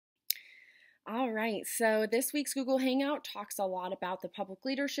All right, so this week's Google Hangout talks a lot about the public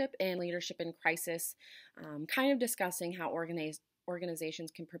leadership and leadership in crisis, kind of discussing how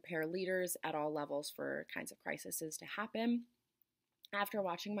organizations can prepare leaders at all levels for kinds of crises to happen. After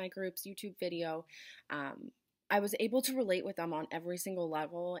watching my group's YouTube video, I was able to relate with them on every single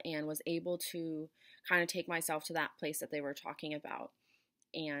level and was able to kind of take myself to that place that they were talking about.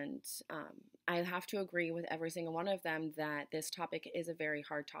 And I have to agree with every single one of them that this topic is a very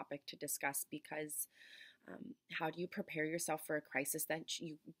hard topic to discuss because how do you prepare yourself for a crisis that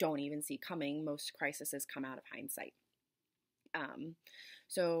you don't even see coming? Most crises come out of hindsight.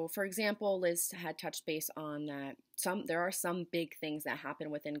 So, for example, Liz had touched base on that there are some big things that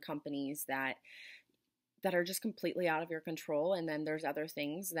happen within companies that are just completely out of your control, and then there's other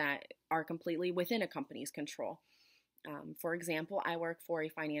things that are completely within a company's control. For example, I work for a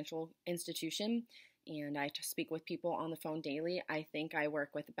financial institution and I speak with people on the phone daily. I think I work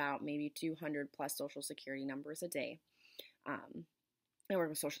with about maybe 200 plus social security numbers a day. I work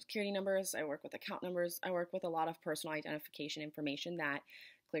with social security numbers, I work with account numbers, I work with a lot of personal identification information that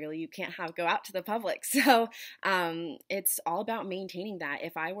clearly you can't have go out to the public. So it's all about maintaining that.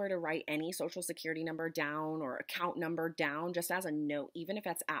 If I were to write any social security number down or account number down just as a note, even if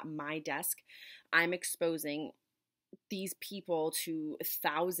that's at my desk, I'm exposing these people to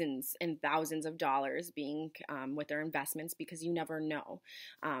thousands and thousands of dollars being with their investments because you never know.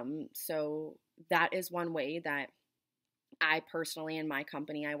 So that is one way that I personally, and my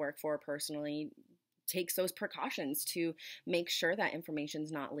company I work for personally, takes those precautions to make sure that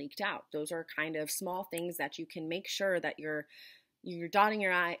information's not leaked out. Those are kind of small things that you can make sure that you're dotting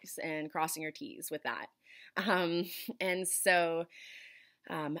your I's and crossing your T's with that. And so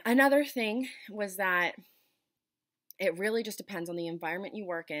another thing was that it really just depends on the environment you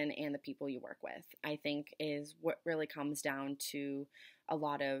work in and the people you work with, I think is what really comes down to a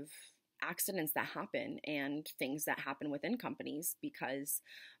lot of accidents that happen and things that happen within companies because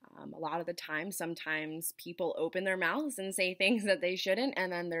a lot of the time, sometimes people open their mouths and say things that they shouldn't.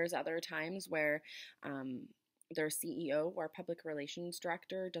 And then there's other times where their CEO or public relations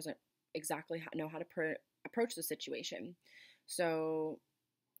director doesn't exactly know how to approach the situation. So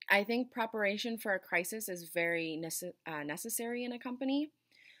I think preparation for a crisis is very necessary in a company,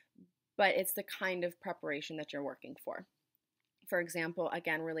 but it's the kind of preparation that you're working for. For example,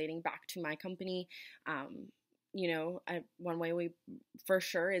 again, relating back to my company, one way we for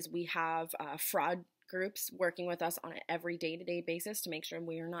sure is we have fraud groups working with us on an every day-to-day basis to make sure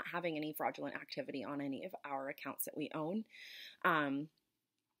we are not having any fraudulent activity on any of our accounts that we own.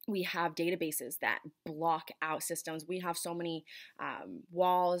 We have databases that block out systems. We have so many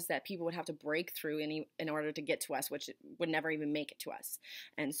walls that people would have to break through in order to get to us, which would never even make it to us.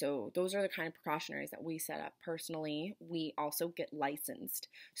 And so those are the kind of precautionaries that we set up personally. We also get licensed.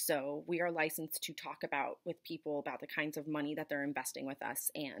 So we are licensed to talk with people about the kinds of money that they're investing with us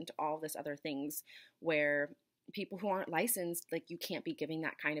and all this other things where people who aren't licensed, like you can't be giving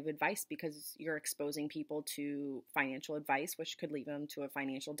that kind of advice because you're exposing people to financial advice, which could lead them to a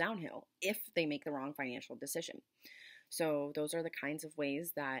financial downhill if they make the wrong financial decision. So those are the kinds of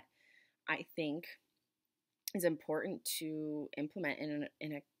ways that I think is important to implement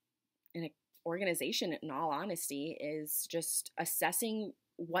in an organization. In all honesty, is just assessing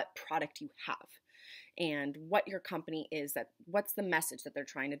what product you have and what your company is, what's the message that they're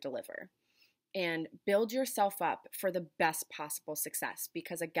trying to deliver. And build yourself up for the best possible success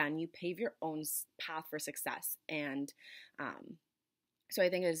because, again, you pave your own path for success. And so I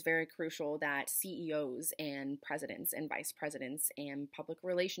think it is very crucial that CEOs and presidents and vice presidents and public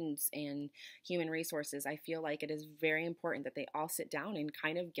relations and human resources, I feel like it is very important that they all sit down and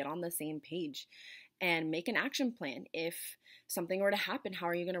kind of get on the same page and make an action plan. If something were to happen, how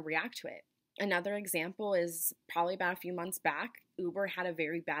are you going to react to it? Another example is probably about a few months back, Uber had a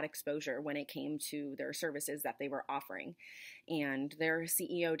very bad exposure when it came to their services that they were offering. And their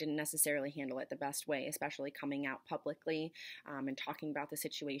CEO didn't necessarily handle it the best way, especially coming out publicly and talking about the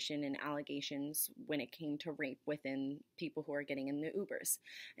situation and allegations when it came to rape within people who are getting in the Ubers.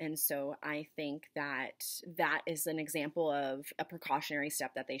 And so I think that is an example of a precautionary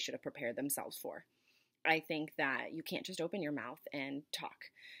step that they should have prepared themselves for. I think that you can't just open your mouth and talk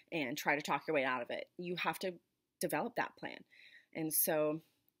and try to talk your way out of it. You have to develop that plan. And so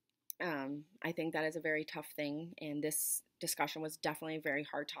I think that is a very tough thing. And this discussion was definitely a very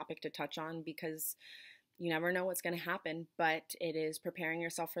hard topic to touch on because you never know what's going to happen, but it is preparing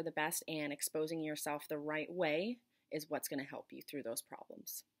yourself for the best and exposing yourself the right way is what's going to help you through those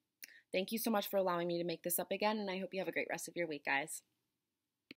problems. Thank you so much for allowing me to make this up again, and I hope you have a great rest of your week, guys.